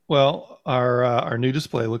Well, our new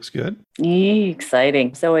display looks good. Yee,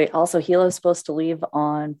 exciting. So Hilo's supposed to leave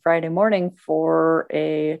on Friday morning for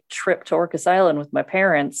a trip to Orcas Island with my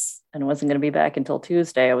parents and wasn't going to be back until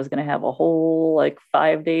Tuesday. I was going to have a whole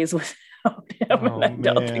 5 days without him, Oh and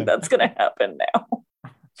I don't think man. that's going to happen now.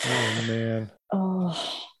 Oh man.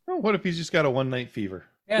 Oh, Oh, what if he's just got a one night fever?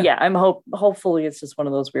 Yeah. yeah. Hopefully it's just one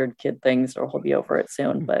of those weird kid things, or he'll be over it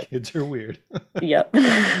soon. But Kids are weird. yep.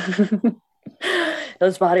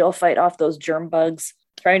 His body will fight off those germ bugs.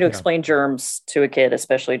 Trying to Yeah. explain germs to a kid,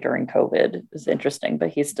 especially during COVID, is interesting, but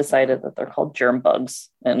he's decided that they're called germ bugs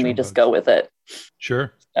and we Germ just bugs. go with it.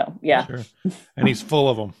 Sure. So, yeah, Sure. And he's full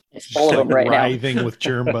of them. he's full of them right now. Writhing with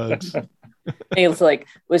germ bugs. He was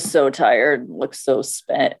so tired, looked so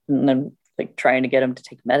spent, and then trying to get him to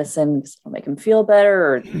take medicine because it'll make him feel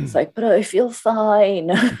better. Or it's but I feel fine.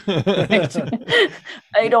 I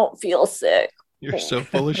don't feel sick. You're so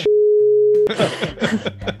full of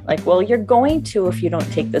Well, you're going to if you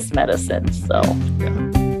don't take this medicine. So,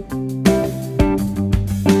 Yeah.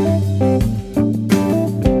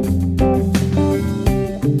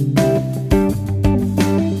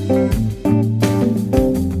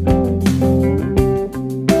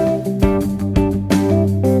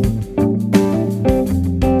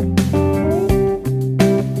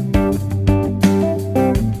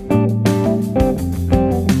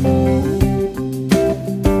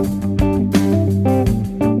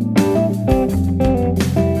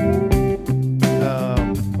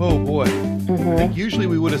 Oh boy. I think usually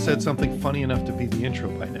we would have said something funny enough to be the intro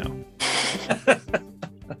by now.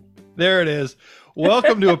 There it is.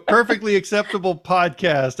 Welcome to a perfectly acceptable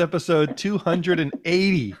podcast, episode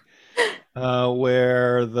 280,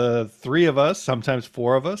 where the three of us, sometimes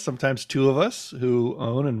four of us, sometimes two of us, who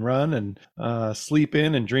own and run and sleep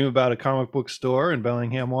in and dream about a comic book store in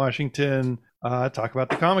Bellingham, Washington, talk about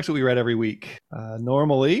the comics that we read every week.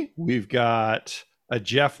 Normally, we've got a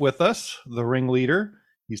Jeff with us, the ringleader.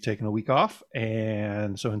 He's taking a week off.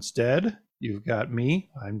 And so instead, you've got me.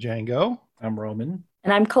 I'm Django. I'm Roman.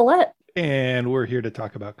 and I'm Colette, And we're here to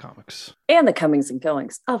talk about comics. and the comings and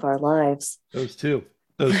goings of our lives. Those two.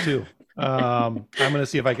 I'm going to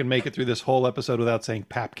see if I can make it through this whole episode without saying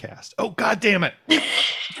Papcast. Oh, God damn it.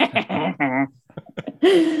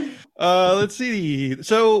 Let's see.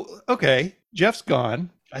 So, okay, Jeff's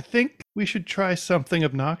gone. I think we should try something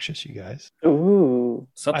obnoxious, you guys. Ooh,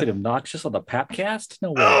 Something obnoxious on the Papcast?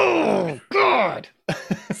 No way. Oh, God.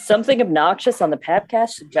 something obnoxious on the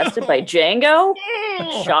Papcast suggested by Django?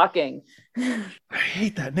 Shocking. I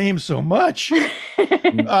hate that name so much.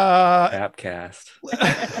 Papcast.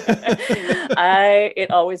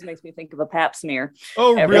 It always makes me think of a pap smear.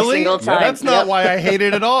 Oh, Every really? single time. That's not Yep. why I hate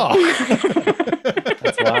it at all.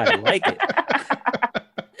 That's why I like it.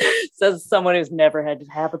 Says someone who's never had to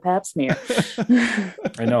have a pap smear.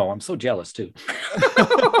 I know. I'm so jealous too.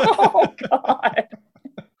 Oh, God.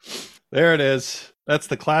 There it is. That's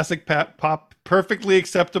the classic pop, perfectly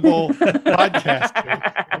acceptable podcast.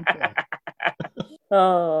 Okay.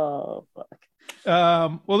 Oh, fuck.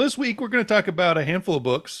 Well, this week we're going to talk about a handful of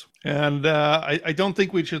books, and I don't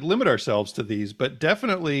think we should limit ourselves to these, but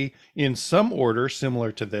definitely in some order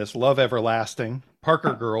similar to this: Love Everlasting,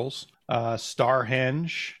 Parker Girls,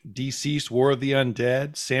 Starhenge, Deceased, War of the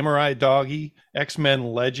Undead, Samurai Doggy, X-Men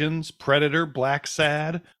Legends, Predator, Black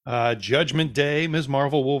Sad, Judgment Day, Ms.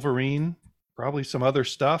 Marvel, Wolverine, probably some other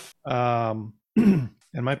stuff.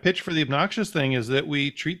 And my pitch for the obnoxious thing is that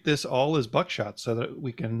we treat this all as buckshot so that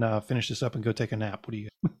we can finish this up and go take a nap. What do you?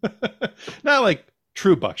 Not like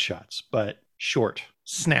true buckshots, but short,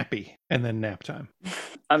 snappy, and then nap time.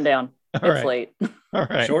 I'm down. All It's right. late. All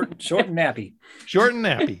right. Short and nappy. Short and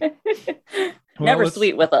nappy. Never let's-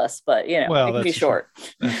 sweet with us, but it can be that's short.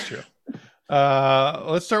 That's true.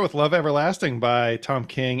 Let's start with Love Everlasting by Tom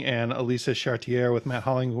King and Elisa Chartier with Matt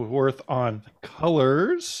Hollingworth on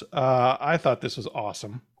colors. I thought this was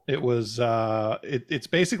awesome. It was it's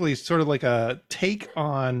basically sort of like a take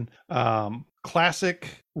on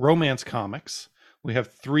classic romance comics. We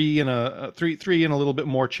have three and a little bit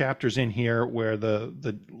more chapters in here where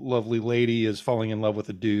the lovely lady is falling in love with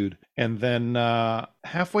a dude, and then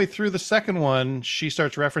halfway through the second one, she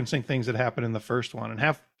starts referencing things that happened in the first one, and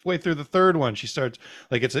halfway through the third one, she starts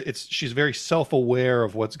she's very self-aware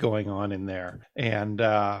of what's going on in there, and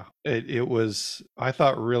it was, I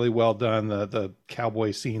thought, really well done. The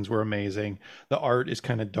cowboy scenes were amazing. The art is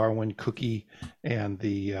kind of Darwin cookie, and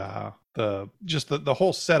the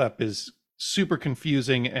whole setup is super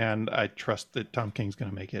confusing, and I trust that Tom King's going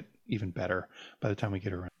to make it even better by the time we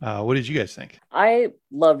get around. What did you guys think? I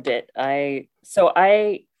loved it.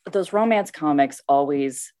 Those romance comics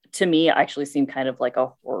always to me actually seem kind of like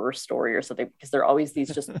a horror story or something, because there are always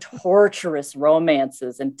these just torturous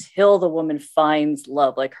romances until the woman finds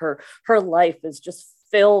love. Like her life is just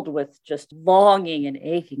filled with just longing and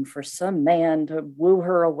aching for some man to woo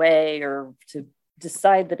her away, or to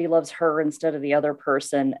decide that he loves her instead of the other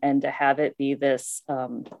person, and to have it be this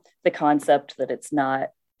the concept that it's not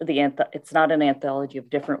an anthology of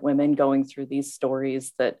different women going through these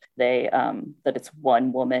stories, that it's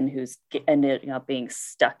one woman who's ended up being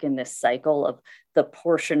stuck in this cycle of the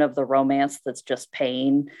portion of the romance that's just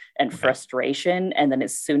pain and frustration, and then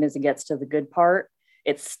as soon as it gets to the good part,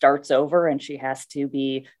 it starts over, and she has to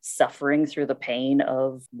be suffering through the pain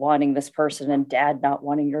of wanting this person and dad not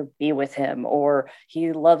wanting her to be with him, or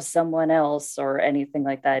he loves someone else, or anything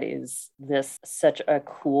like that. Is this such a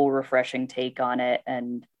cool, refreshing take on it?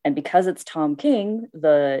 And because it's Tom King,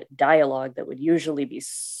 the dialogue that would usually be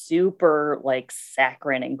super like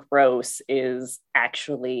saccharine and gross is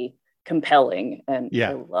actually compelling, and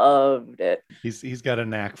I loved it. He's got a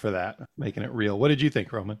knack for that, making it real. What did you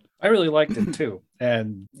think, Roman? I really liked it too.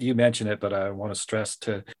 And you mentioned it, but I want to stress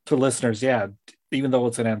to listeners, even though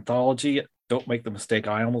it's an anthology, don't make the mistake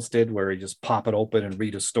I almost did, where you just pop it open and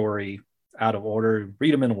read a story out of order.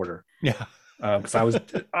 Read them in order. Yeah. Because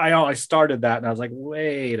I started that and I was like,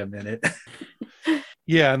 wait a minute.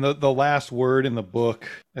 Yeah, and the last word in the book,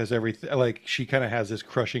 as everything, like, she kind of has this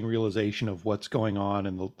crushing realization of what's going on,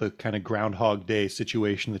 and the kind of Groundhog Day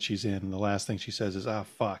situation that she's in. And the last thing she says is, "Ah,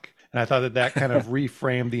 fuck." And I thought that kind of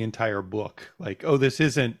reframed the entire book. Like, oh, this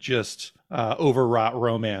isn't just overwrought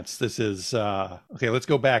romance. This is okay. Let's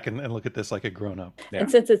go back and look at this like a grown up. Yeah.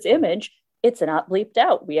 And since it's Image, it's not bleeped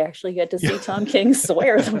out. We actually get to see Tom King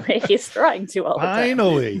swear the way he's trying to all the time.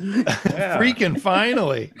 Finally. Freaking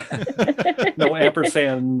finally. No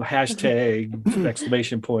ampersand, hashtag,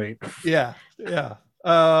 exclamation point. Yeah.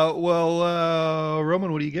 Well,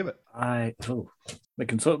 Roman, what do you give it? I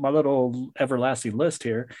can sort my little everlasting list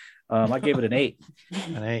here. I gave it an 8.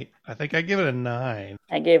 An 8. I think I give it a 9.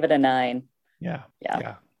 I gave it a 9. Yeah.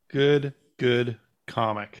 Good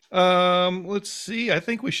comic. Let's see. I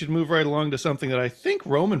think we should move right along to something that I think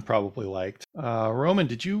Roman probably liked. Roman,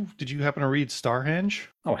 did you happen to read Starhenge?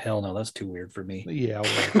 Oh, hell no, that's too weird for me. Yeah.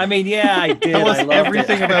 Well, I mean, yeah, I did. Tell us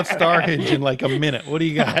everything about Starhenge in like a minute. What do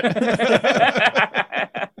you got?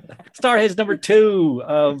 Starhenge number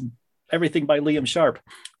 2. Everything by Liam Sharp.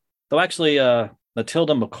 Though actually,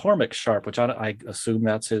 Matilda McCormick Sharp, which I assume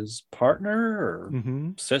that's his partner or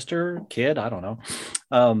sister, kid, I don't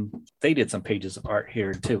know. They did some pages of art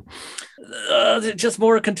here too. Just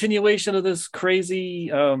more a continuation of this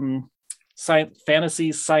crazy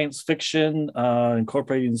science fiction,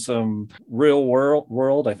 incorporating some real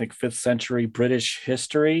world, I think 5th century British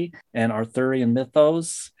history and Arthurian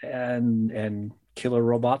mythos and killer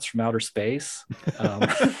robots from outer space.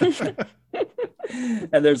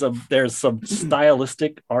 And there's some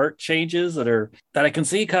stylistic art changes that I can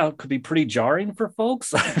see could be pretty jarring for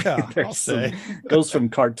folks. Yeah, I'll say. Goes from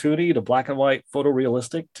cartoony to black and white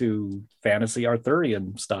photorealistic to fantasy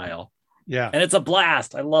Arthurian style. Yeah. And it's a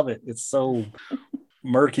blast. I love it. It's so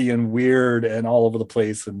murky and weird and all over the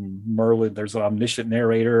place. And Merlin, there's an omniscient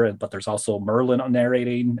narrator, but there's also Merlin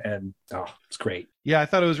narrating, and it's great. Yeah, I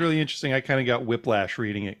thought it was really interesting. I kind of got whiplash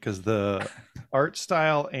reading it because the art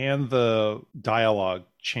style and the dialogue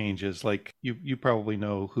changes. Like you probably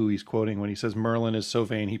know who he's quoting when he says Merlin is so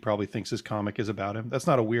vain he probably thinks his comic is about him. That's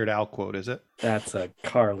not a Weird Al quote, is it? That's a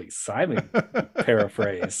Carly Simon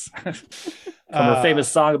paraphrase from her famous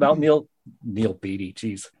song about Neil Beatty.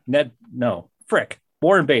 Geez,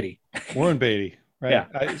 Warren Beatty. Warren Beatty, right?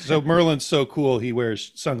 Yeah. So Merlin's so cool he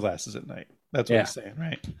wears sunglasses at night. That's what he's saying,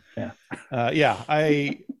 right? Yeah.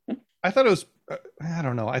 I thought it was. I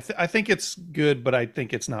don't know. I think it's good, but I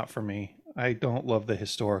think it's not for me. I don't love the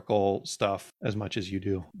historical stuff as much as you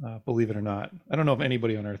do. Believe it or not, I don't know if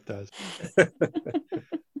anybody on earth does.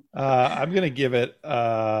 I'm gonna give it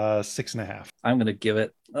 6.5. I'm gonna give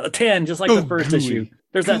it a 10, just like the first issue.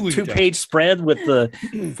 There's that 2-page spread with the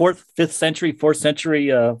 4th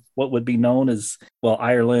century, what would be known as,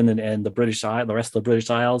 Ireland and the British Isles, the rest of the British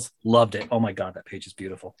Isles. Loved it. Oh my God, that page is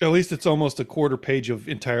beautiful. At least it's almost a quarter page of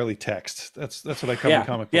entirely text. That's what I cover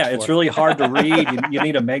comic books Yeah, for. It's really hard to read. You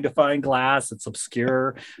need a magnifying glass. It's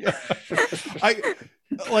obscure.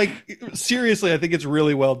 Seriously, I think it's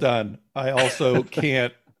really well done. I also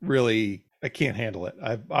can't handle it.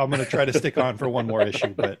 I'm going to try to stick on for one more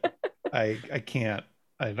issue, but I can't.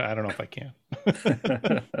 I don't know if I can.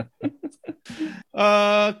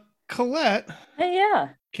 Colette. Hey, yeah.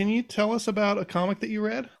 Can you tell us about a comic that you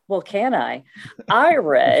read? Well, can I? I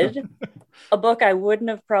read a book I wouldn't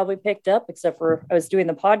have probably picked up except for I was doing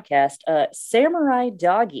the podcast, Samurai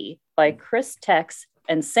Doggy by Chris Tex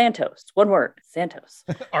and Santos. One word, Santos.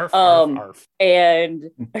 Arf, arf, arf. And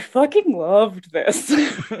I fucking loved this.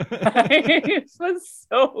 It was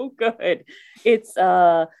so good. It's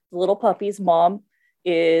the little puppy's mom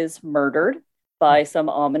is murdered by some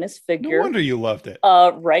ominous figure. No wonder you loved it.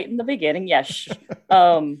 Right in the beginning, yes.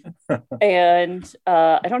 And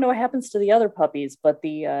I don't know what happens to the other puppies, but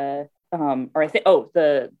the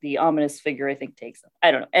ominous figure I think takes them. I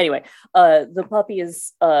don't know. Anyway, the puppy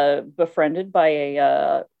is befriended by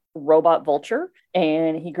a robot vulture,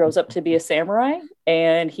 and he grows up to be a samurai.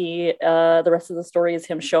 And the rest of the story is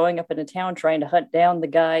him showing up in a town trying to hunt down the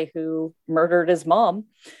guy who murdered his mom.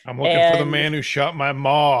 I'm looking for the man who shot my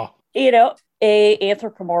ma. A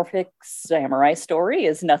anthropomorphic samurai story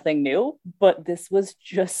is nothing new, but this was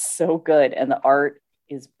just so good, and the art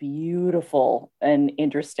is beautiful and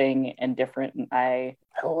interesting and different, and I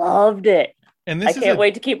loved it. And I can't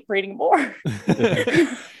wait to keep reading more.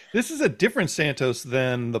 This is a different Santos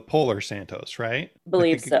than the Polar Santos, right?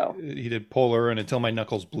 Believe so. He did Polar and Until My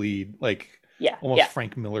Knuckles Bleed, almost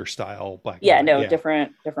Frank Miller style black.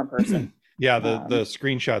 Different person. Yeah, the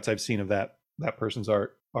screenshots I've seen of that person's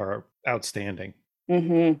art are outstanding.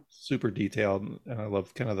 Mm-hmm. Super detailed, and I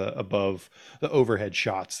love kind of the overhead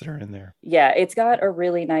shots that are in there. Yeah, it's got a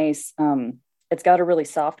really nice it's got a really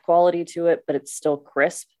soft quality to it, but it's still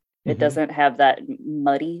crisp. It doesn't have that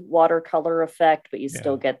muddy watercolor effect, but you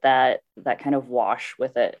still get that kind of wash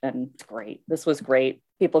with it, and it's great. This was great.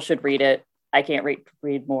 People should read it. I can't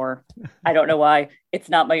read more. I don't know why. It's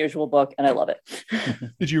not my usual book, and I love it.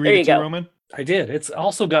 Did you read it too, Roman? I did. It's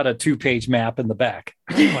also got a 2-page map in the back.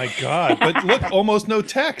 Oh my God. But look, almost no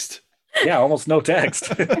text. Yeah, almost no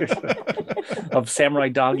text of Samurai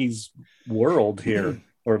Doggy's world here,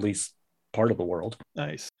 or at least part of the world.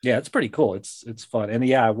 Nice. Yeah, it's pretty cool. It's fun. And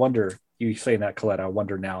yeah, I wonder, you saying that, Colette, I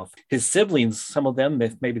wonder now if his siblings, some of them,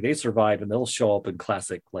 if maybe they survive and they'll show up in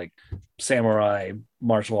classic like samurai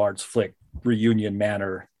martial arts flick reunion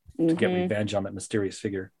manner to get revenge on that mysterious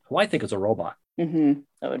figure, who I think is a robot.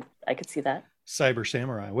 I could see that. Cyber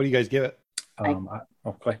Samurai. What do you guys give it? I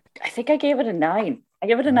think I gave it a 9. I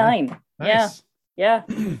give it a 9. Nice. Yeah.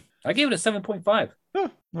 I gave it a 7.5. Oh,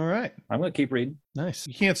 all right. I'm going to keep reading. Nice.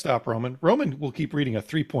 You can't stop Roman. Roman will keep reading a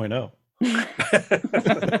 3.0.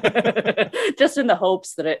 Just in the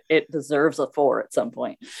hopes that it deserves a 4 at some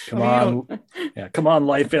point. Come on. Yeah, come on,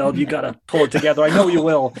 Liefeld. You got to pull it together. I know you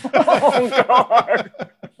will. Oh, God.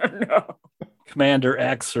 No. Commander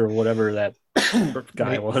X or whatever that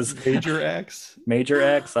guy was. Major X? Major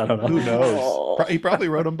X? I don't know. Who knows? He probably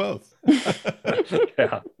wrote them both.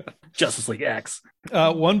 Yeah. Justice League X.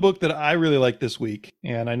 One book that I really liked this week,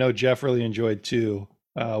 and I know Jeff really enjoyed too,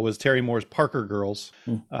 was Terry Moore's Parker Girls,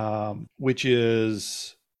 which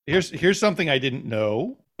is, here's something I didn't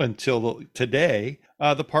know until today.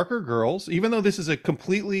 The Parker Girls, even though this is a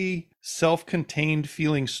completely self-contained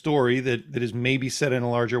feeling story that is maybe set in a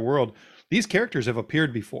larger world, these characters have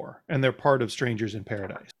appeared before, and they're part of Strangers in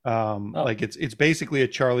Paradise. Like it's basically a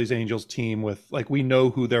Charlie's Angels team with, like, we know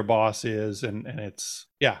who their boss is, and it's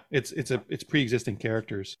pre-existing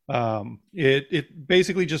characters. It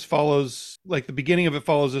basically just follows, like, the beginning of it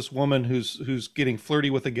follows this woman who's getting flirty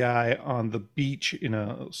with a guy on the beach in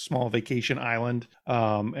a small vacation island,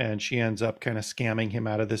 and she ends up kind of scamming him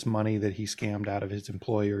out of this money that he scammed out of his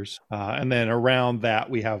employers. And then around that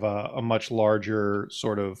we have a much larger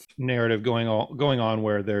sort of narrative going on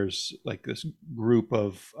where there's like this group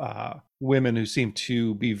of women who seem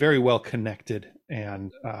to be very well connected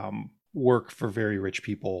and work for very rich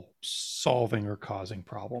people, solving or causing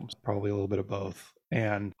problems, probably a little bit of both.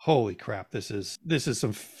 And holy crap, this is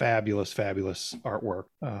some fabulous artwork.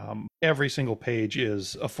 Every single page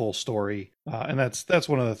is a full story, and that's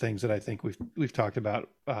one of the things that I think we've talked about.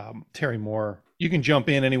 Terry Moore, you can jump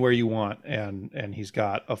in anywhere you want, and he's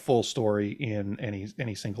got a full story in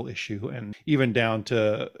any single issue, and even down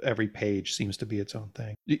to every page seems to be its own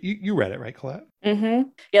thing. You read it, right, Colette? Mm-hmm.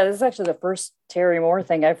 Yeah, this is actually the first Terry Moore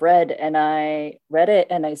thing I've read, and I read it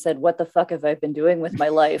and I said, what the fuck have I been doing with my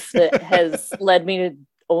life that has led me to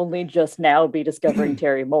only just now be discovering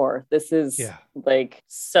Terry Moore? This is like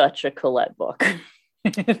such a Colette book.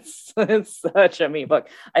 It's such a me book.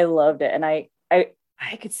 I loved it. And I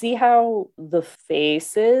could see how the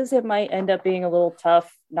faces, it might end up being a little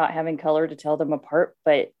tough not having color to tell them apart,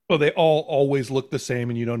 but they all always look the same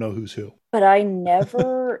and you don't know who's who. But I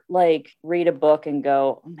never like read a book and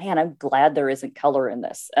go, man, I'm glad there isn't color in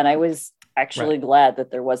this. And I was actually glad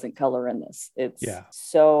that there wasn't color in this. It's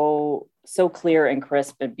so clear and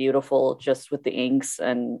crisp and beautiful just with the inks.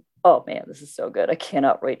 And oh man, this is so good. I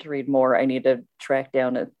cannot wait to read more. I need to track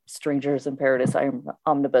down a Strangers in Paradise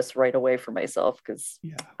omnibus right away for myself, because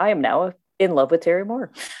I am now in love with Terry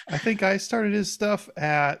Moore. I think I started his stuff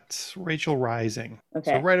at Rachel Rising.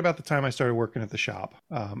 Okay. So right about the time I started working at the shop.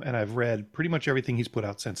 And I've read pretty much everything he's put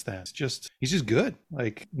out since then. He's just good.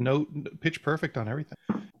 Like no pitch perfect on everything.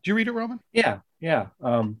 Did you read it, Roman? Yeah.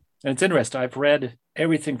 And it's interesting. I've read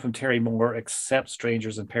everything from Terry Moore except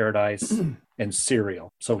Strangers in Paradise and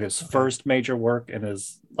Serial. So his first major work and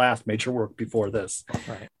his last major work before this.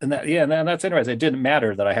 Right. And that's interesting. It didn't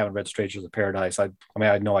matter that I haven't read Strangers in Paradise. I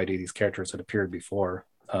had no idea these characters had appeared before.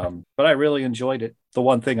 But I really enjoyed it. The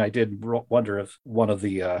one thing I did wonder if one of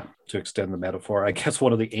the, to extend the metaphor, I guess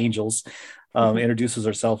one of the angels introduces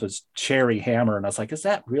herself as Cherry Hammer. And I was like, is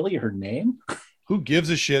that really her name? Who gives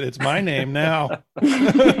a shit? It's my name now. And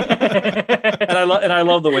I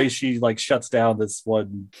love the way she like shuts down this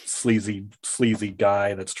one sleazy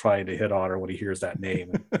guy that's trying to hit on her when he hears that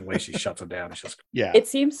name, and the way she shuts him down. It's just It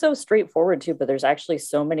seems so straightforward too, but there's actually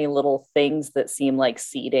so many little things that seem like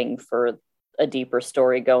seeding for a deeper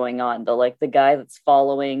story going on. The guy that's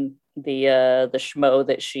following the schmo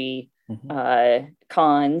that she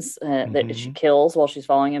cons that she kills while she's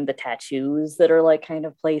following him, the tattoos that are like kind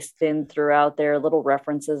of placed in throughout there, little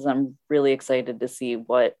references. I'm really excited to see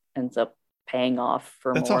what ends up paying off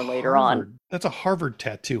for more later on. That's a Harvard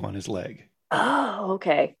tattoo on his leg. Oh,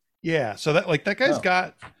 okay. Yeah, so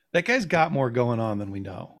that guy's got more going on than we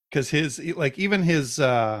know, because his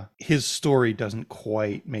story doesn't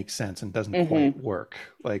quite make sense and doesn't quite work.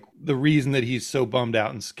 Like the reason that he's so bummed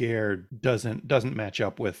out and scared doesn't match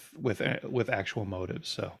up with actual motives.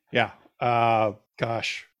 So yeah,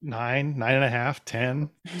 gosh, 9.5, 10,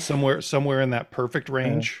 somewhere in that perfect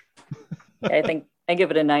range. I think I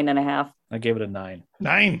give it a 9.5. I gave it a 9.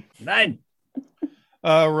 9.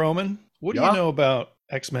 Roman, what do you know about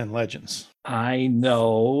X-Men Legends? I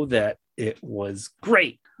know that it was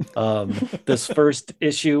great. This first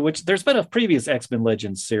issue, which there's been a previous X-Men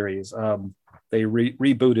Legends series, they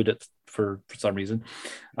rebooted it for some reason.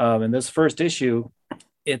 In this first issue,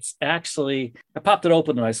 it's actually, I popped it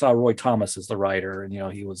open and I saw Roy Thomas as the writer, and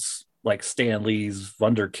he was like Stan Lee's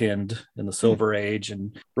wunderkind in the Silver Age,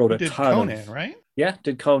 and wrote a ton Conan, of right? Yeah,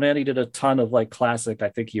 did Conan. He did a ton of like classic. I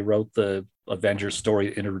think he wrote the Avengers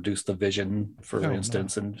story, introduced the Vision, for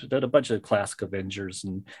instance, and did a bunch of classic Avengers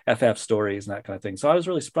and FF stories and that kind of thing. So I was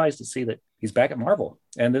really surprised to see that he's back at Marvel.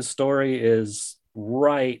 And this story is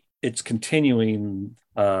it's continuing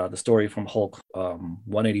the story from Hulk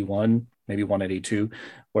 181, maybe 182,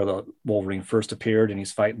 where the Wolverine first appeared and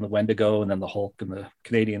he's fighting the Wendigo and then the Hulk in the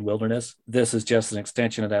Canadian wilderness. This is just an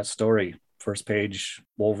extension of that story. First page,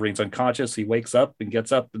 Wolverine's unconscious. He wakes up and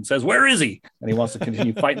gets up and says, "Where is he?" And he wants to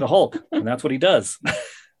continue fighting the Hulk. And that's what he does.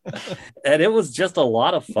 And it was just a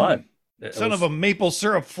lot of fun. Son of a maple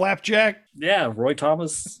syrup flapjack. Yeah, Roy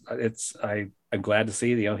Thomas. I'm glad to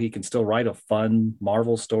see he can still write a fun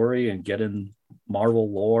Marvel story and get in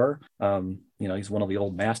Marvel lore. He's one of the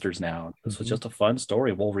old masters now. This was just a fun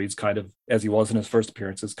story. Wolverine's kind of, as he was in his first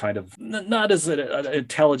appearances, kind of not as an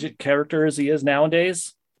intelligent character as he is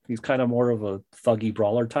nowadays. He's kind of more of a thuggy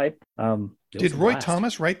brawler type. Did Roy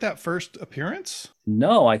Thomas write that first appearance?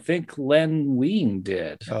 No, I think Len Wein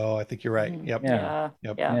did. Oh, I think you're right. Yep. Yeah.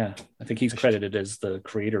 I think he's credited as the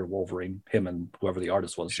creator of Wolverine, him and whoever the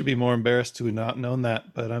artist was. Should be more embarrassed to not known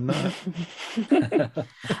that, but I'm not.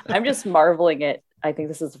 I'm just marveling at, I think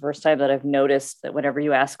this is the first time that I've noticed that whenever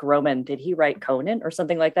you ask Roman, did he write Conan or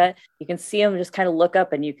something like that? You can see him just kind of look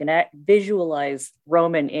up and you can visualize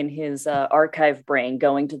Roman in his archive brain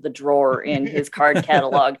going to the drawer in his card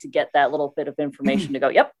catalog to get that little bit of information to go,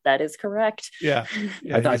 yep, that is correct. Yeah.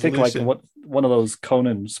 I think lucid. Like one of those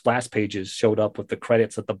Conan splash pages showed up with the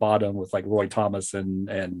credits at the bottom with like Roy Thomas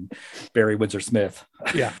and Barry Windsor Smith.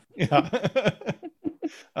 Yeah.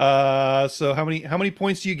 So how many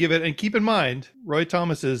points do you give it? And keep in mind, Roy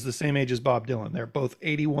Thomas is the same age as Bob Dylan. They're both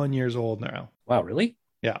 81 years old now. Wow, really?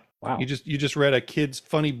 Yeah. Wow. You just read a kid's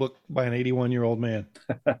funny book by an 81-year-old man.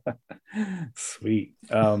 Sweet.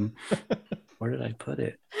 Where did I put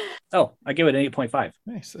it? Oh, I give it an 8.5.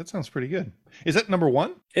 Nice. That sounds pretty good. Is that number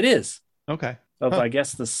 1? It is. Okay. I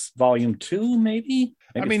guess this volume 2, maybe?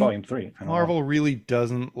 Maybe it's volume 3. Marvel really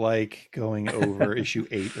doesn't like going over issue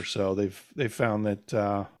 8 or so. They've found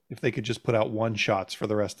that if they could just put out one shots for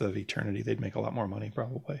the rest of eternity, they'd make a lot more money,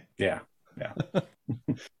 probably. Yeah.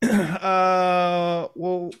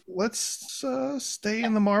 Well, let's stay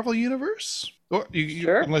in the Marvel universe. Or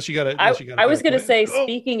Sure. Unless you got it. I was going to say,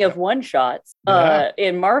 speaking of one shots,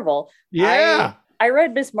 in Marvel, yeah, I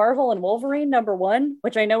read Miss Marvel and Wolverine #1,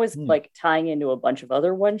 which I know is like tying into a bunch of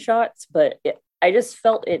other one shots, but I just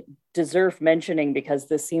felt it deserved mentioning because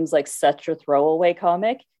this seems like such a throwaway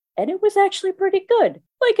comic, and it was actually pretty good.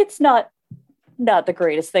 Like, it's not the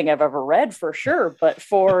greatest thing I've ever read for sure, but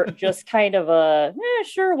for just kind of a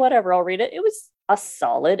sure, whatever, I'll read it. It was a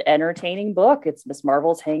solid, entertaining book. It's Miss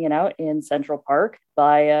Marvel's hanging out in Central Park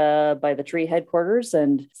by the tree headquarters,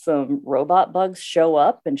 and some robot bugs show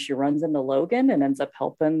up, and she runs into Logan and ends up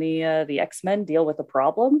helping the X-Men deal with the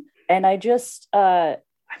problem. And I'm just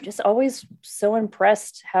always so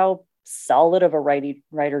impressed how solid of a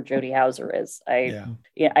writer Jody Houser is.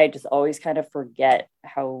 I just always kind of forget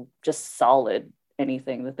how just solid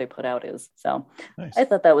anything that they put out is. So nice. I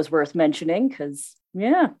thought that was worth mentioning because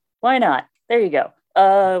why not? There you go.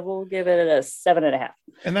 We'll give it a 7.5.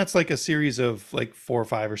 And that's like a series of like 4 or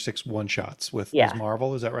 5 or 6 one shots with Ms.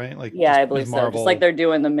 Marvel. Is that right? Like, I believe so. Just like they're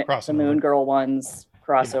doing the Moon Girl ones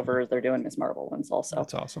crossovers, they're doing Ms. Marvel ones also.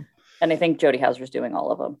 That's awesome. And I think Jody Houser's doing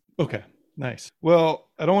all of them. Okay, nice. Well,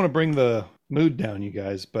 I don't want to bring the mood down, you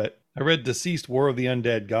guys, but I read Deceased: War of the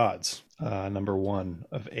Undead Gods, #1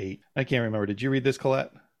 of 8. I can't remember. Did you read this,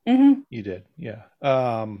 Colette? Mm-hmm. You did, yeah.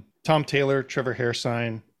 Tom Taylor, Trevor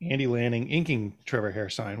Hairsine, Andy Lanning inking Trevor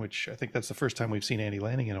Hairsine, which I think that's the first time we've seen Andy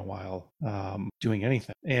Lanning in a while doing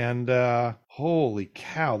anything. And holy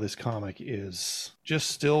cow, this comic is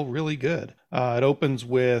just still really good. It opens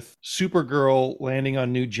with Supergirl landing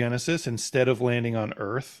on New Genesis instead of landing on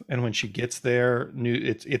Earth. And when she gets there,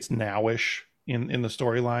 it's nowish in the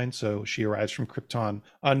storyline. So she arrives from Krypton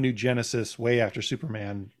on New Genesis way after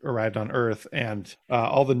Superman arrived on Earth, and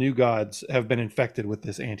all the new gods have been infected with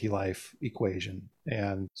this anti-life equation,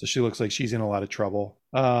 and so she looks like she's in a lot of trouble.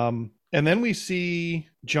 And then we see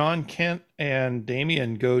John Kent and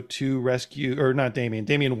Damian go to rescue, or not Damian.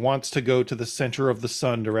 Damian wants to go to the center of the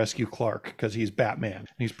sun to rescue Clark because he's Batman.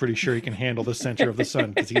 He's pretty sure he can handle the center of the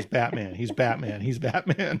sun because he's Batman. He's Batman. He's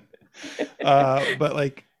Batman. But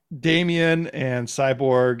like, Damian and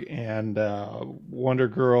Cyborg and Wonder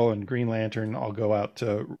Girl and Green Lantern all go out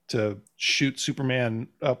to shoot Superman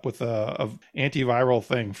up with a antiviral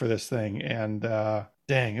thing for this thing, and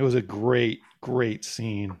dang, it was a great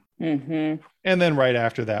scene. Mm-hmm. And then right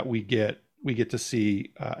after that, we get to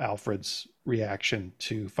see Alfred's reaction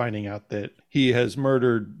to finding out that he has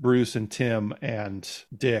murdered Bruce and Tim and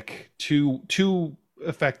Dick too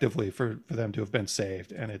effectively for them to have been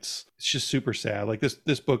saved, and it's just super sad. Like,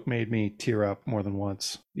 this book made me tear up more than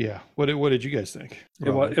once. Yeah. What did you guys think?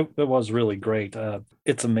 It was really great.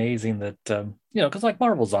 It's amazing that because like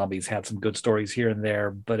Marvel Zombies had some good stories here and there,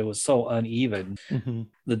 but it was so uneven. Mm-hmm.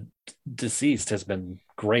 The Deceased has been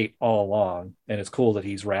great all along, and it's cool that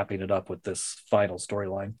he's wrapping it up with this final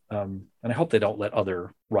storyline. And I hope they don't let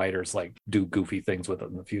other writers like do goofy things with it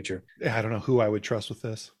in the future. I don't know who I would trust with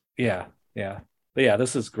this. Yeah. But yeah,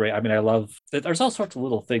 this is great. I mean, I love that there's all sorts of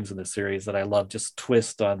little things in this series that I love, just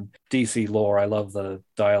twist on DC lore. I love the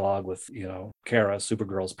dialogue with, Kara,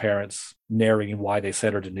 Supergirl's parents, narrating why they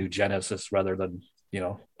sent her to New Genesis rather than,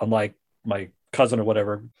 unlike my cousin or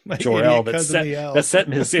whatever, Jor-El, that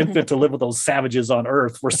sent his infant to live with those savages on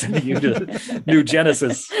Earth. We're sending you to New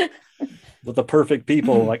Genesis with the perfect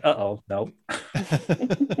people. Like, no.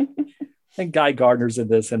 And Guy Gardner's in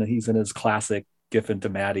this, and he's in his classic Giffen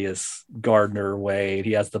DeMatteis Gardner way.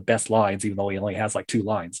 He has the best lines, even though he only has like 2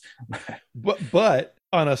 lines. but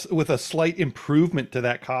with a slight improvement to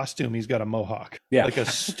that costume, he's got a mohawk. Yeah, like a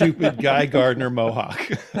stupid Guy Gardner mohawk.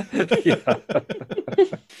 Yeah.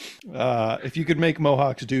 If you could make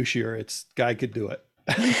mohawks douchier, Guy could do it.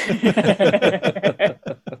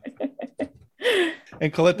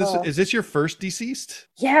 And Colette, is this your first Deceased?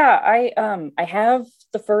 Yeah, I have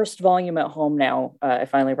the first volume at home now. I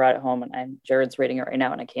finally brought it home, and Jared's reading it right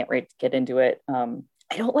now, and I can't wait to get into it.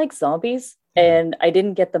 I don't like zombies, and I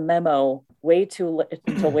didn't get the memo way too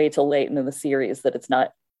late into the series that it's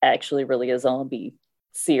not actually really a zombie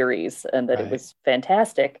series, and that it was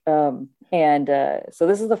fantastic. So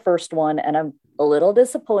this is the first one, and I'm a little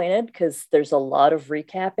disappointed because there's a lot of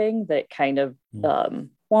recapping that kind of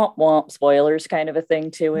womp womp spoilers kind of a thing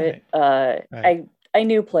to it. I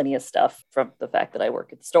knew plenty of stuff from the fact that I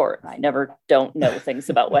work at the store. I never don't know things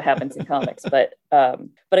about what happens in comics, but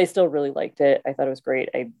I still really liked it. I thought it was great.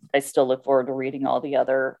 I still look forward to reading all the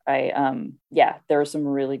other. There are some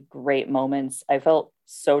really great moments. I felt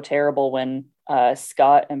so terrible when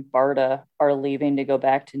Scott and Barda are leaving to go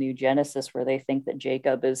back to New Genesis, where they think that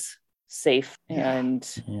Jacob is safe, and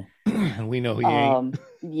we know he ain't.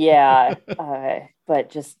 Yeah, but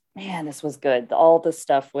just man, this was good. All the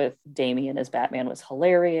stuff with Damian as Batman was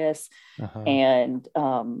hilarious. And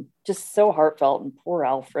just so heartfelt, and poor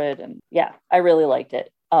Alfred. And yeah, I really liked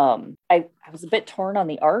it. I was a bit torn on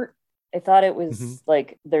the art. I thought it was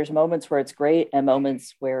like there's moments where it's great and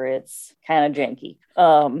moments where it's kind of janky.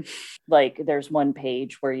 Like there's one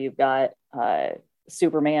page where you've got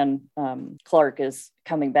Superman, Clark is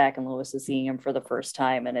coming back and Lois is seeing him for the first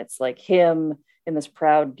time, and it's like him in this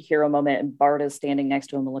proud hero moment, and Bart is standing next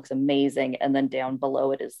to him and looks amazing, and then down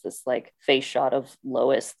below it is this like face shot of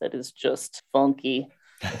Lois that is just funky.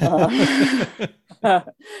 But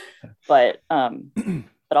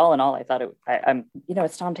all in all, I thought I'm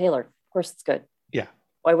it's Tom Taylor, of course it's good. Yeah,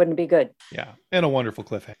 why wouldn't it be good? Yeah, and a wonderful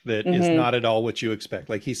cliffhanger that is not at all what you expect.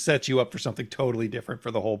 Like he sets you up for something totally different for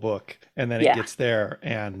the whole book, and then it gets there,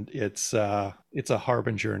 and it's a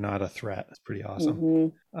harbinger, not a threat. It's pretty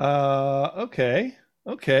awesome. Okay.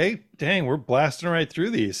 Dang, we're blasting right through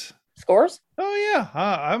these scores. Oh yeah,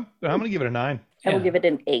 I'm gonna give it a 9. I will give it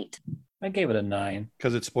an 8. I gave it a 9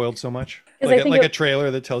 because it spoiled so much. Like a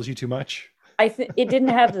trailer that tells you too much. I think it didn't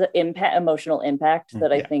have the emotional impact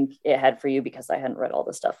that I think it had for you because I hadn't read all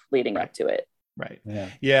the stuff leading up to it. Right.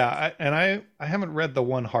 Yeah. I haven't read the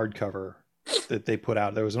one hardcover that they put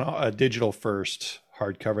out. There was a digital first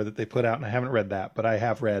hardcover that they put out, and I haven't read that, but I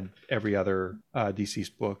have read every other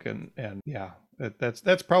deceased book, and yeah,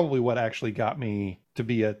 that's probably what actually got me to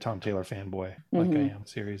be a Tom Taylor fanboy, like I am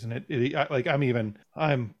series. And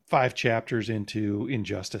I'm 5 chapters into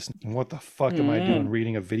Injustice, and what the fuck am I doing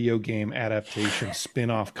reading a video game adaptation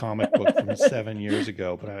spin-off comic book from 7 years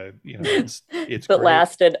ago? But it's but great.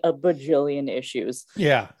 Lasted a bajillion issues.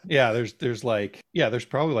 Yeah. There's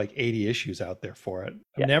probably like 80 issues out there for it.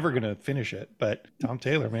 I'm never gonna finish it, but Tom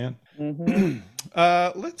Taylor, man.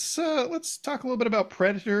 Let's talk a little bit about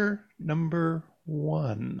Predator number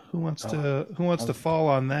 1. Who wants to fall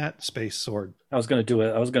on that space sword? I was going to do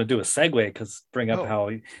a segue because bring up how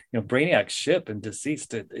Brainiac's ship and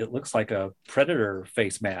Deceased. It looks like a Predator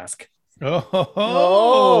face mask.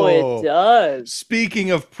 Oh, it does.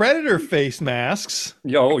 Speaking of Predator face masks.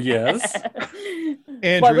 Oh, yes.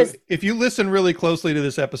 Andrew, if you listen really closely to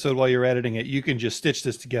this episode while you're editing it, you can just stitch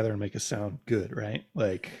this together and make it sound good, right?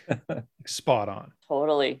 Like spot on.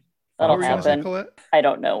 Totally. That'll happen. I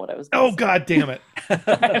don't know what I was going to say. God damn it.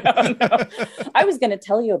 I don't know. I was going to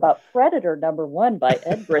tell you about Predator number 1 by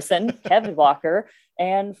Ed Brisson, Kevin Walker,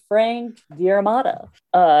 and Frank D'Armata.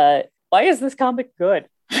 Why is this comic good?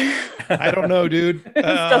 I don't know, dude. It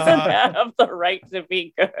doesn't have the right to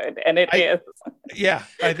be good, and it is. Yeah,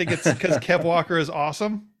 I think it's because Kev Walker is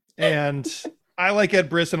awesome, and I like Ed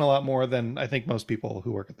Brisson a lot more than I think most people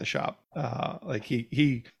who work at the shop. Like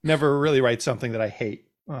he never really writes something that I hate,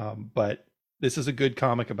 but this is a good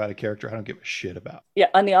comic about a character I don't give a shit about. Yeah,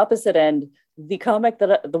 on the opposite end, the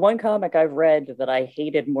one comic I've read that I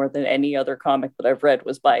hated more than any other comic that I've read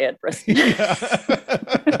was by Ed Brisson.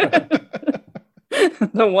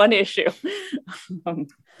 The one issue.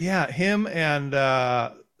 Him and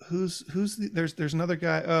there's another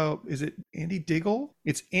guy. Oh, is it Andy Diggle?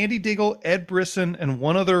 It's Andy Diggle, Ed Brisson, and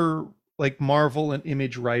one other like Marvel and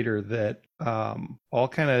Image writer that all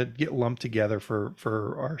kind of get lumped together for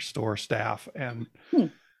our store staff, and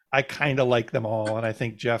I kind of like them all, and I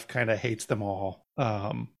think Jeff kind of hates them all.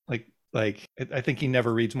 Like I think he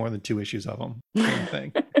never reads more than 2 issues of them. Kind of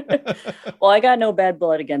thing. Well, I got no bad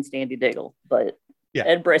blood against Andy Diggle, but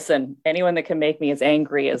Ed Brisson, anyone that can make me as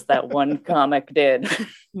angry as that one comic did.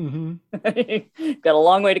 Got a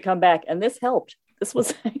long way to come back, and this helped. This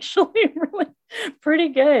was actually really pretty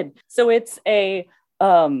good. So it's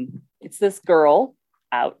it's this girl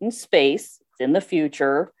out in space. It's in the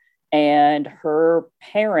future, and her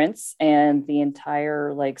parents and the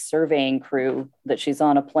entire like surveying crew that she's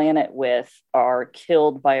on a planet with are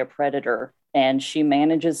killed by a predator, and she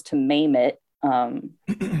manages to maim it.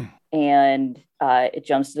 And it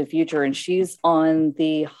jumps to the future, and she's on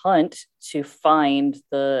the hunt to find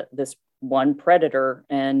this one predator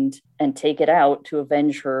and take it out to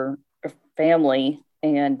avenge her family,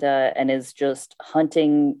 and is just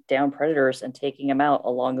hunting down predators and taking them out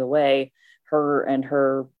along the way, her and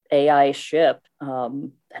her AI ship.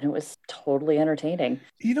 And it was totally entertaining.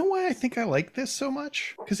 You know why I think I like this so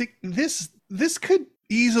much? Because this could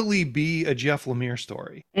easily be a Jeff Lemire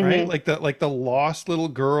story, right? Like the lost little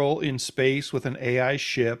girl in space with an AI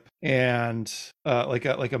ship, and like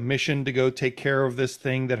a mission to go take care of this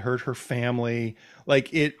thing that hurt her family.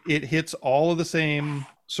 Like it hits all of the same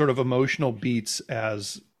sort of emotional beats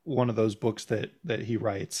as one of those books that he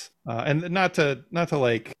writes. And not to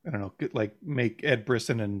like, I don't know, like make Ed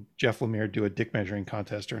Brisson and Jeff Lemire do a dick measuring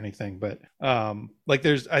contest or anything, but like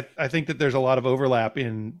I think that there's a lot of overlap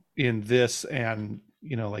in this and,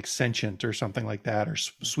 you know, like Sentient or something like that, or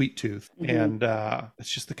Sweet Tooth. And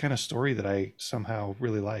it's just the kind of story that I somehow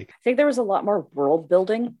really like. I think there was a lot more world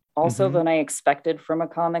building also than I expected from a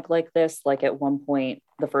comic like this. Like at one point,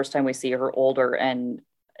 the first time we see her older and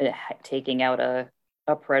taking out a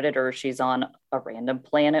predator, she's on a random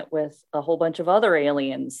planet with a whole bunch of other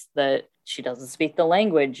aliens that she doesn't speak the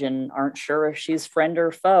language and aren't sure if she's friend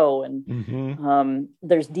or foe. And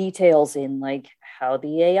there's details in like how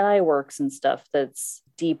the AI works and stuff that's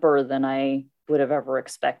deeper than I would have ever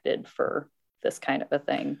expected for this kind of a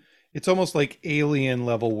thing. It's almost like alien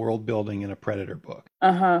level world building in a Predator book.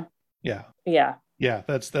 Yeah.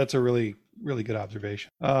 That's a really, really good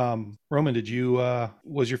observation. Roman, did you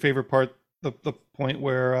was your favorite part the point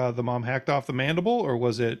where the mom hacked off the mandible, or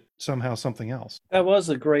was it somehow something else? That was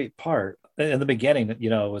a great part. In the beginning, you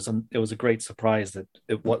know, it was a great surprise that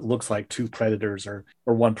what looks like two predators or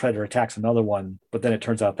one predator attacks another one, but then it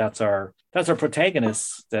turns out that's our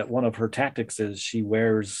protagonist. That one of her tactics is she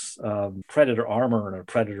wears predator armor and a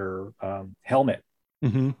predator helmet.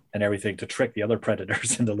 And everything to trick the other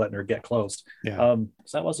predators into letting her get close. So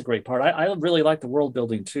that was a great part. I really like the world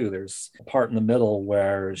building too. There's a part in the middle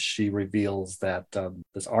where she reveals that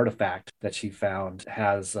this artifact that she found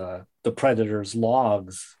has the predators'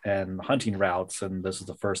 logs and hunting routes. And this is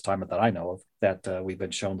the first time that I know of that we've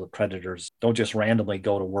been shown the predators don't just randomly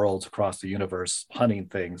go to worlds across the universe hunting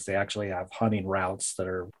things. They actually have hunting routes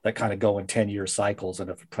that kind of go in 10-year cycles. And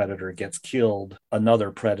if a predator gets killed,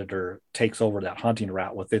 another predator takes over that hunting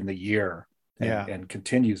route within the year. And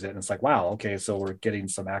continues it. And it's like, wow, okay, so we're getting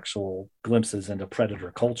some actual glimpses into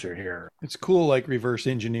predator culture here. It's cool, like reverse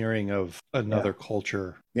engineering of another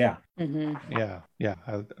culture. I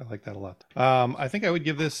like that a lot. I think I would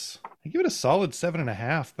give it a solid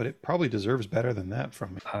 7.5, but it probably deserves better than that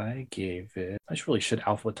from me. I really should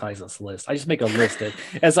alphabetize this list. I just make a list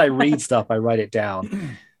as I read stuff, I write it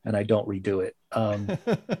down and I don't redo it.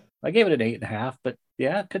 I gave it an 8.5, but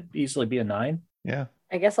yeah, it could easily be a 9. Yeah.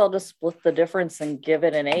 I guess I'll just split the difference and give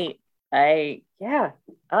it an 8. I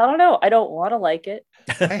don't know. I don't want to like it.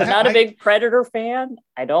 I'm not a big Predator fan.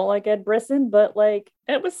 I don't like Ed Brisson, but like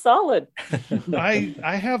it was solid. I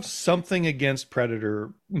have something against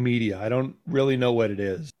Predator media. I don't really know what it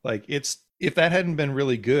is. Like if that hadn't been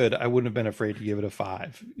really good, I wouldn't have been afraid to give it a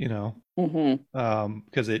 5, you know?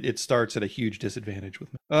 Because it starts at a huge disadvantage with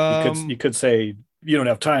me. You could say you don't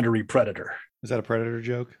have time to read Predator. Is that a Predator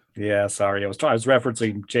joke? Yeah, sorry. I was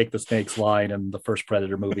referencing Jake the Snake's line in the first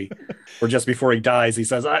Predator movie, where just before he dies, he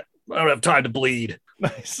says, I don't have time to bleed.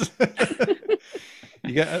 Nice.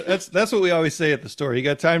 That's what we always say at the store. You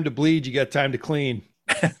got time to bleed, you got time to clean.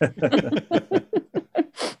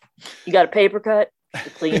 You got a paper cut,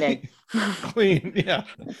 you're cleaning. Clean, yeah.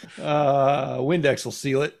 Windex will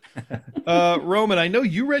seal it. Roman, I know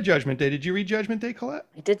you read Judgment Day. Did you read Judgment Day, Colette?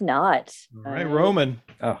 I did not. All right, Roman.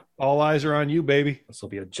 All eyes are on you, baby. This will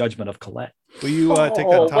be a judgment of Colette. Will you take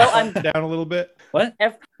that top down a little bit? What?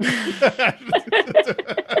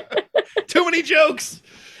 Too many jokes.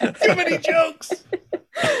 Too many jokes.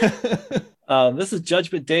 This is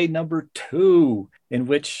Judgment Day number 2, in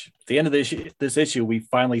which at the end of this issue, we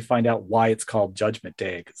finally find out why it's called Judgment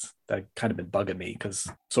Day, because that kind of been bugging me, because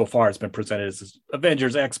so far it's been presented as this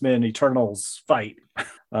Avengers, X-Men, Eternals fight.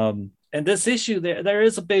 And this issue, there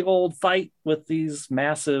is a big old fight with these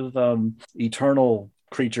massive Eternal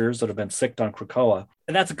creatures that have been sicked on Krakoa.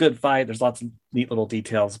 And that's a good fight. There's lots of neat little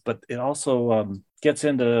details, but it also gets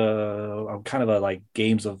into kind of a like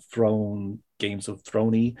Games of Thrones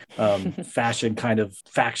fashion, kind of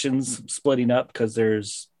factions splitting up, because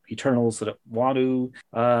there's Eternals that want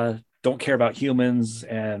to don't care about humans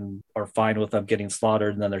and are fine with them getting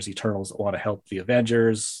slaughtered, and then there's Eternals that want to help the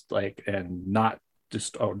Avengers, and not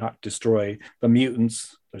destroy the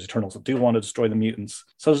mutants. There's Eternals that do want to destroy the mutants.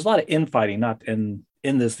 So there's a lot of infighting. Not in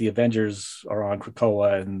this, the Avengers are on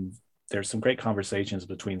Krakoa, and there's some great conversations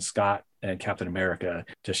between Scott and Captain America,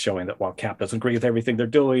 just showing that while Cap doesn't agree with everything they're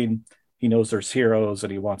doing, he knows there's heroes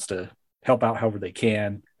and he wants to help out however they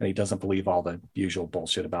can, and he doesn't believe all the usual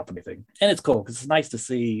bullshit about them. And it's cool because it's nice to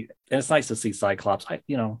see, Cyclops. I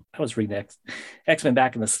was reading X-Men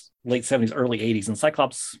back in the late 70s, early 80s, and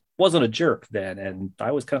Cyclops wasn't a jerk then, and I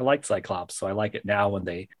always kind of liked Cyclops, so I like it now when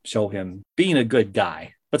they show him being a good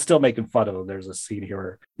guy, but still making fun of him. There's a scene here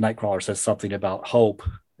where Nightcrawler says something about hope,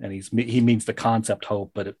 and he means the concept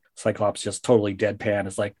Hope, but Cyclops just totally deadpan.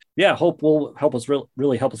 It's like, yeah, Hope will help us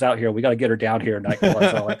really help us out here. We got to get her down here.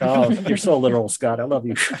 Nightcrawler's all like, oh, you're so literal, Scott. I love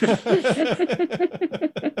you.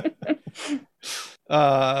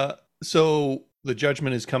 So the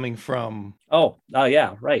judgment is coming from.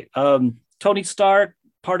 Yeah, right. Tony Stark.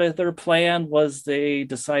 Part of their plan was they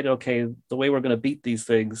decided, okay, the way we're going to beat these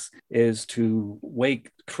things is to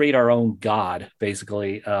create our own god,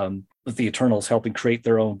 basically, with the Eternals helping create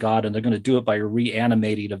their own god, and they're going to do it by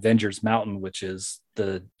reanimating Avengers Mountain, which is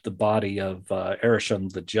the body of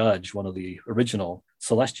Arishem the Judge, one of the original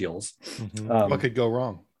Celestials. Mm-hmm. What could go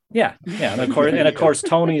wrong? Yeah, and of course,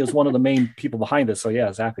 Tony is one of the main people behind this. So yeah,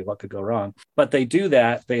 exactly, what could go wrong? But they do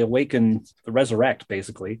that. They resurrect,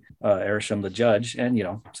 basically, Arishem the Judge, and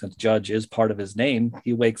since Judge is part of his name,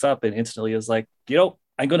 he wakes up and instantly is like,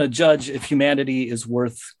 I'm going to judge if humanity is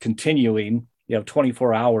worth continuing. You have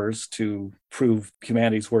 24 hours to prove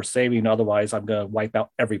humanity's worth saving. Otherwise, I'm going to wipe out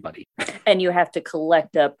everybody. And you have to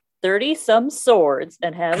collect up 30-some swords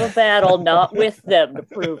and have a battle not with them to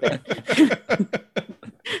prove it.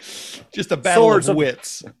 Just a battle of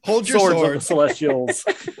wits. Hold your swords. Of the Celestials.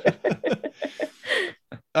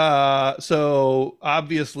 So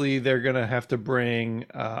obviously they're going to have to bring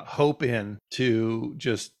Hope in to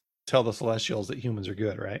just tell the Celestials that humans are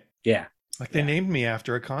good, right? Yeah. Like they named me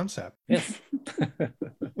after a concept. Yes.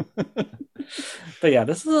 But yeah,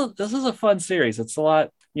 this is a fun series. It's a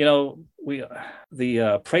lot,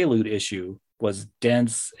 the Prelude issue was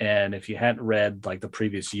dense, and if you hadn't read like the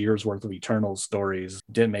previous year's worth of Eternals stories,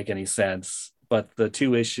 didn't make any sense. But the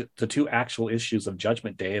two actual issues of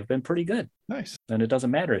Judgment Day have been pretty good. Nice. And it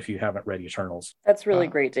doesn't matter if you haven't read Eternals. That's really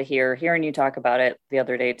great to hear. Hearing you talk about it the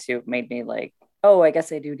other day too made me like, oh, I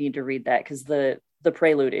guess I do need to read that, because the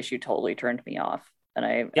Prelude issue totally turned me off, and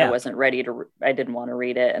I wasn't ready to. I didn't want to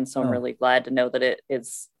read it, and so I'm really glad to know that it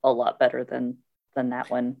is a lot better than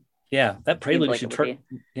that one. Yeah, that Prelude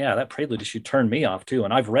issue turned me off too,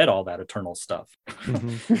 and I've read all that Eternal stuff,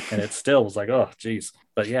 and it still was like, oh, geez.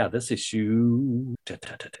 But yeah, this issue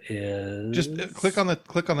is just click on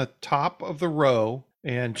the top of the row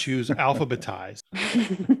and choose alphabetize.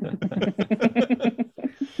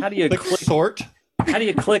 How do you click sort? How do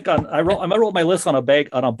you click on? I wrote my list on a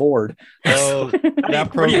board. Oh,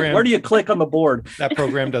 that program. Where do you click on the board? That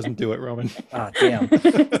program doesn't do it, Roman. Ah, damn.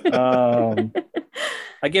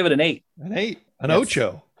 I give it an 8. An 8. An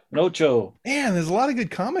ocho. An ocho. Man, there's a lot of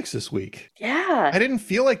good comics this week. Yeah. I didn't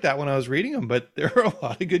feel like that when I was reading them, but there are a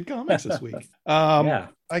lot of good comics this week. Yeah.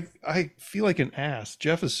 I feel like an ass.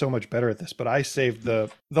 Jeff is so much better at this, but I saved the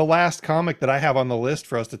last comic that I have on the list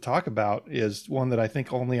for us to talk about is one that I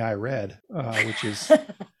think only I read, which is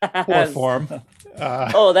Form.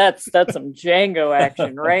 That's some Django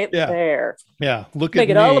action right there. Yeah, look Make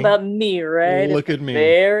at it me. all about me, right? Look at me.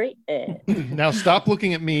 Very end. Now stop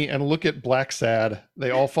looking at me and look at Black Sad.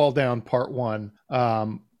 They All Fall Down, Part 1,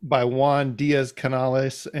 by Juan Diaz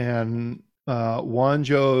Canales and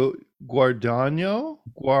Juanjo Guarnido.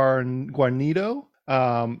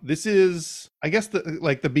 This is, I guess,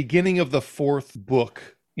 the beginning of the 4th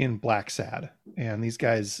book in Black Sad, and these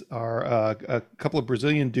guys are a couple of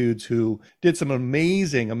Brazilian dudes who did some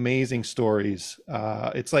amazing stories.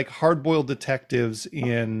 It's like hard-boiled detectives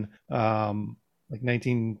in like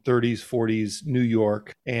 1930s, 40s New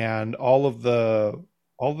York, and all of the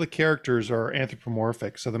characters are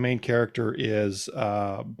anthropomorphic. So the main character is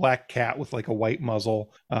Black Cat with like a white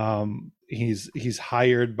muzzle. He's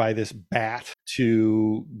hired by this bat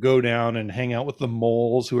to go down and hang out with the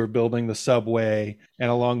moles who are building the subway, and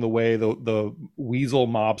along the way the weasel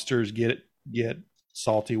mobsters get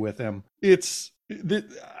salty with him.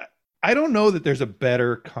 I don't know that there's a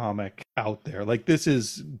better comic out there. Like, this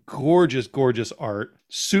is gorgeous art,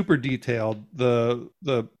 super detailed.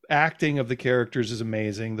 The acting of the characters is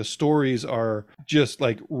amazing. The stories are just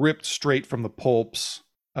like ripped straight from the pulps.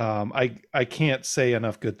 I can't say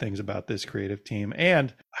enough good things about this creative team,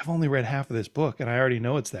 and I've only read half of this book and I already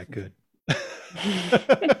know it's that good.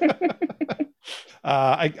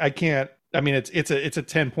 I can't. I mean, it's a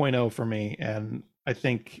 10.0 for me, and I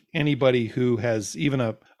think anybody who has even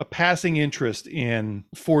a passing interest in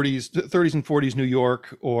 30s and 40s New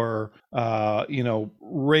York, or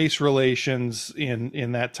race relations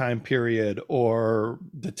in that time period, or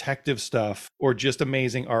detective stuff, or just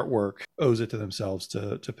amazing artwork, owes it to themselves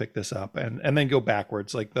to pick this up and then go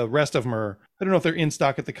backwards. Like, the rest of them are, I don't know if they're in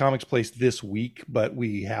stock at the comics place this week, but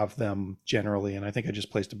we have them generally, and I think I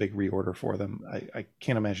just placed a big reorder for them. I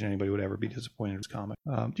can't imagine anybody would ever be disappointed in this comic.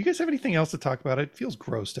 Do you guys have anything else to talk about? It feels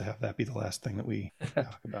gross to have that be the last thing that we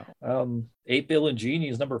talk about. 8 Billion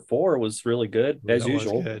Genies number 4 was really good, as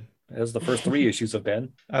usual. as the first 3 issues have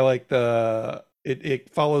been. I like it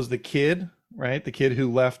follows the kid, right? The kid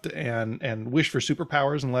who left and wished for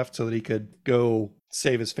superpowers and left so that he could go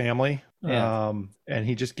save his family. Yeah. And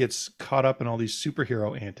he just gets caught up in all these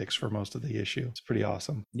superhero antics for most of the issue. It's pretty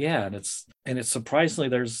awesome. Yeah, and it's surprisingly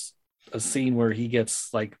there's a scene where he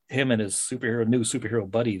gets like him and his new superhero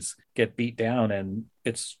buddies get beat down, and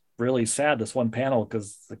it's really sad, this one panel,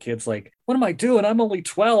 because the kid's like, what am I doing? I'm only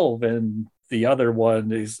 12. And the other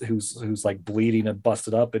one is who's like bleeding and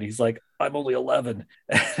busted up, and he's like, I'm only 11.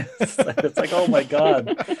 It's like, oh my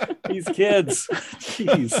God, these kids.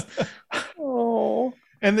 Jeez. Oh.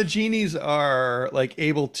 And the genies are like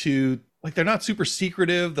able to, like, they're not super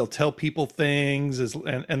secretive. They'll tell people things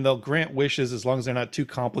and they'll grant wishes as long as they're not too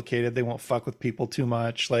complicated. They won't fuck with people too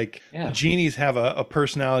much. Like, Yeah. genies have a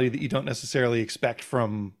personality that you don't necessarily expect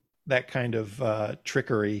from that kind of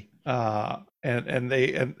trickery. And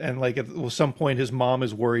like at some point his mom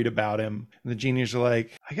is worried about him, and the genies are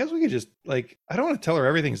like, I guess we could just, like, I don't want to tell her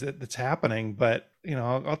everything that's happening, but you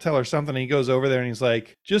know, I'll tell her something. And he goes over there and he's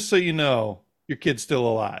like, just so you know, your kid's still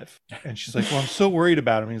alive. And she's like, well, I'm so worried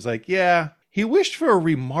about him. And he's like, yeah, he wished for a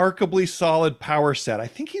remarkably solid power set. I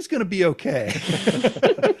think he's going to be okay.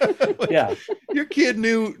 Like, Yeah. your kid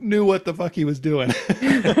knew what the fuck he was doing.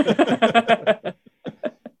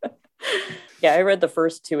 Yeah, I read the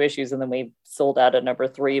first 2 issues and then we sold out at number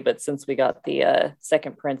 3. But since we got the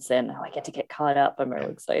second prints in, I get to get caught up. I'm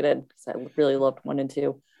really excited because I really loved 1 and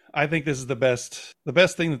 2. I think this is the best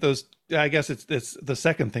thing that those, I guess it's the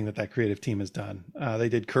second thing that creative team has done. They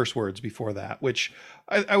did Curse Words before that, which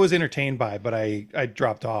I was entertained by, but I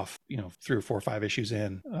dropped off, 3 or 4 or 5 issues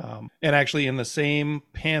in. And actually in the same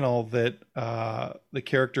panel that the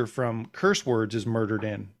character from Curse Words is murdered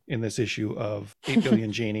in this issue of 8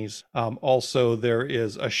 Billion Genies. Also, there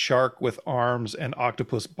is a shark with arms and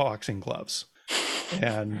octopus boxing gloves.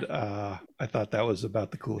 And I thought that was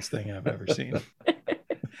about the coolest thing I've ever seen.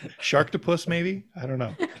 Sharktopus, maybe? I don't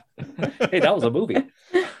know. Hey, that was a movie.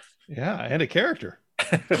 Yeah, and a character.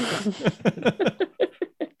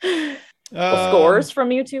 Scores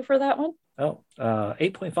from you two for that one?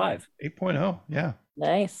 8.5. 8.0, yeah.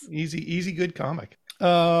 Nice. Easy, good comic.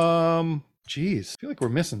 Geez, I feel like we're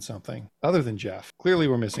missing something other than Jeff. Clearly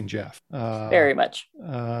we're missing Jeff. Very much.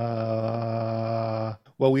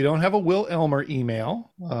 Well, we don't have a Will Elmer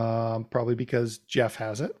email, probably because Jeff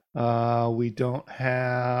has it. We don't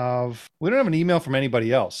have an email from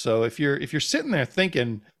anybody else. So if you're sitting there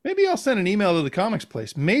thinking, maybe I'll send an email to the Comics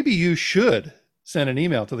Place, maybe you should send an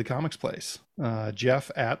email to the Comics Place.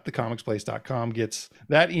 Jeff at thecomicsplace.com gets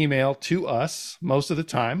that email to us most of the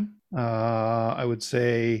time. I would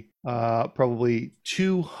say probably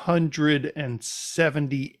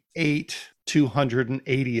 278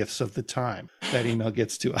 280ths of the time that email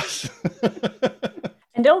gets to us.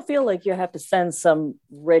 And don't feel like you have to send some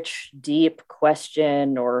rich, deep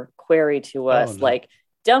question or query to us. No. Like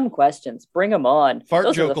dumb questions, bring them on.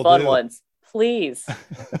 Those are the fun ones. Please.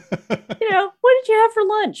 What did you have for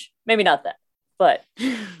lunch? Maybe not that, but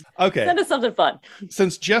okay. Send us something fun.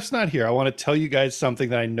 Since Jeff's not here, I want to tell you guys something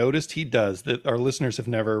that I noticed he does that our listeners have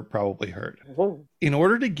never probably heard. Whoa. In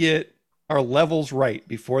order to get our levels right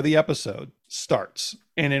before the episode starts,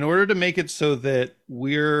 and in order to make it so that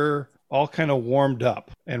we're all kind of warmed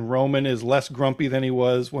up and Roman is less grumpy than he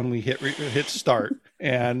was when we hit start,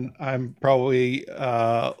 and I'm probably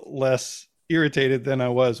less irritated than I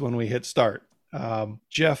was when we hit start.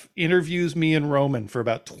 Jeff interviews me and Roman for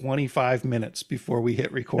about 25 minutes before we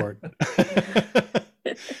hit record.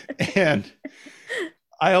 And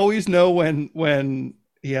I always know when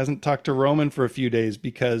he hasn't talked to Roman for a few days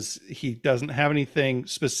because he doesn't have anything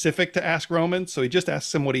specific to ask Roman. So he just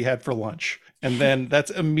asks him what he had for lunch. And then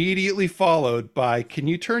that's immediately followed by, can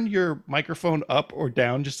you turn your microphone up or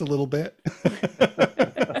down just a little bit?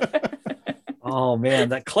 Oh man,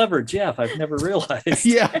 that clever Jeff. I've never realized.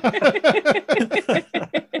 Yeah.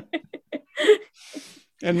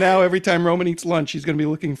 And now every time Roman eats lunch, he's going to be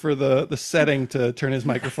looking for the setting to turn his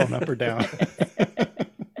microphone up or down.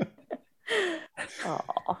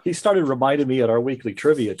 He started reminding me at our weekly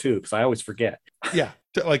trivia too, because I always forget. Yeah.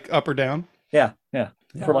 Like up or down. Yeah.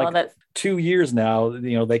 For like 2 years now,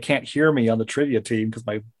 they can't hear me on the trivia team because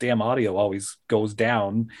my damn audio always goes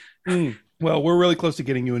down. Well, we're really close to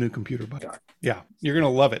getting you a new computer, buddy. Yeah, you're going to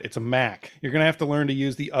love it. It's a Mac. You're going to have to learn to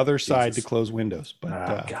use the other side to close Windows.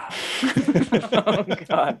 But God. Oh,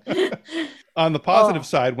 God. On the positive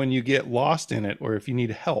side, when you get lost in it or if you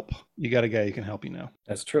need help, you got a guy who can help you now.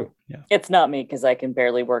 That's true. Yeah. It's not me because I can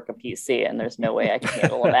barely work a PC and there's no way I can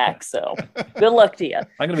handle a Mac. So good luck to you.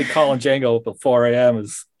 I'm going to be calling Django up at 4 a.m.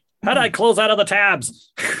 as How did I close out of the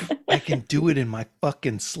tabs? I can do it in my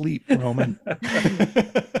fucking sleep, Roman.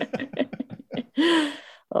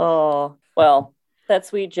 Oh, well, that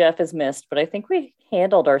sweet Jeff is missed, but I think we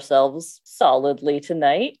handled ourselves solidly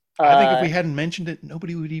tonight. I think if we hadn't mentioned it,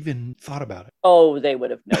 nobody would even thought about it. Oh, they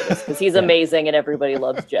would have noticed because he's amazing and everybody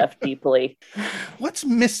loves Jeff deeply. What's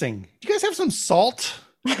missing? Do you guys have some salt?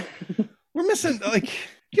 We're missing, like, do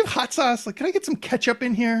you have hot sauce? Like, can I get some ketchup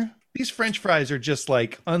in here? These French fries are just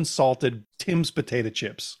like unsalted Tim's potato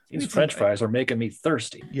chips. These French fries are making me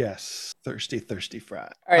thirsty. Yes, thirsty fry.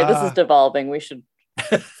 All right, this is devolving. We should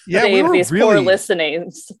save these poor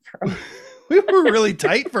listenings. We were really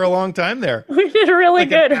tight for a long time there. We did really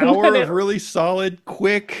good. An hour of really solid,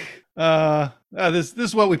 quick. This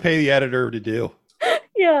is what we pay the editor to do.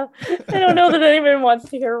 Yeah, I don't know that anyone wants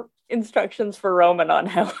to hear instructions for Roman on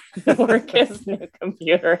how to work his new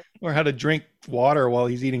computer or how to drink water while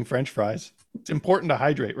he's eating French fries. It's important to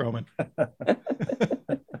hydrate, Roman.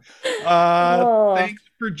 Thanks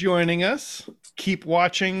for joining us. Keep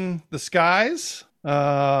watching the skies.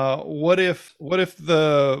 What if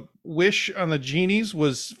the wish on the genies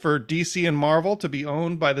was for DC and Marvel to be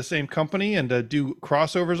owned by the same company and to do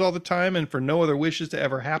crossovers all the time and for no other wishes to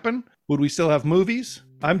ever happen? Would we still have movies?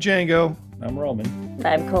 I'm Django. I'm Roman.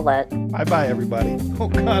 I'm Colette. Bye everybody. Oh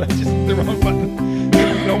God, I just hit the wrong button.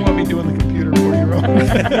 You don't want me doing the computer for you,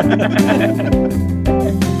 Roman.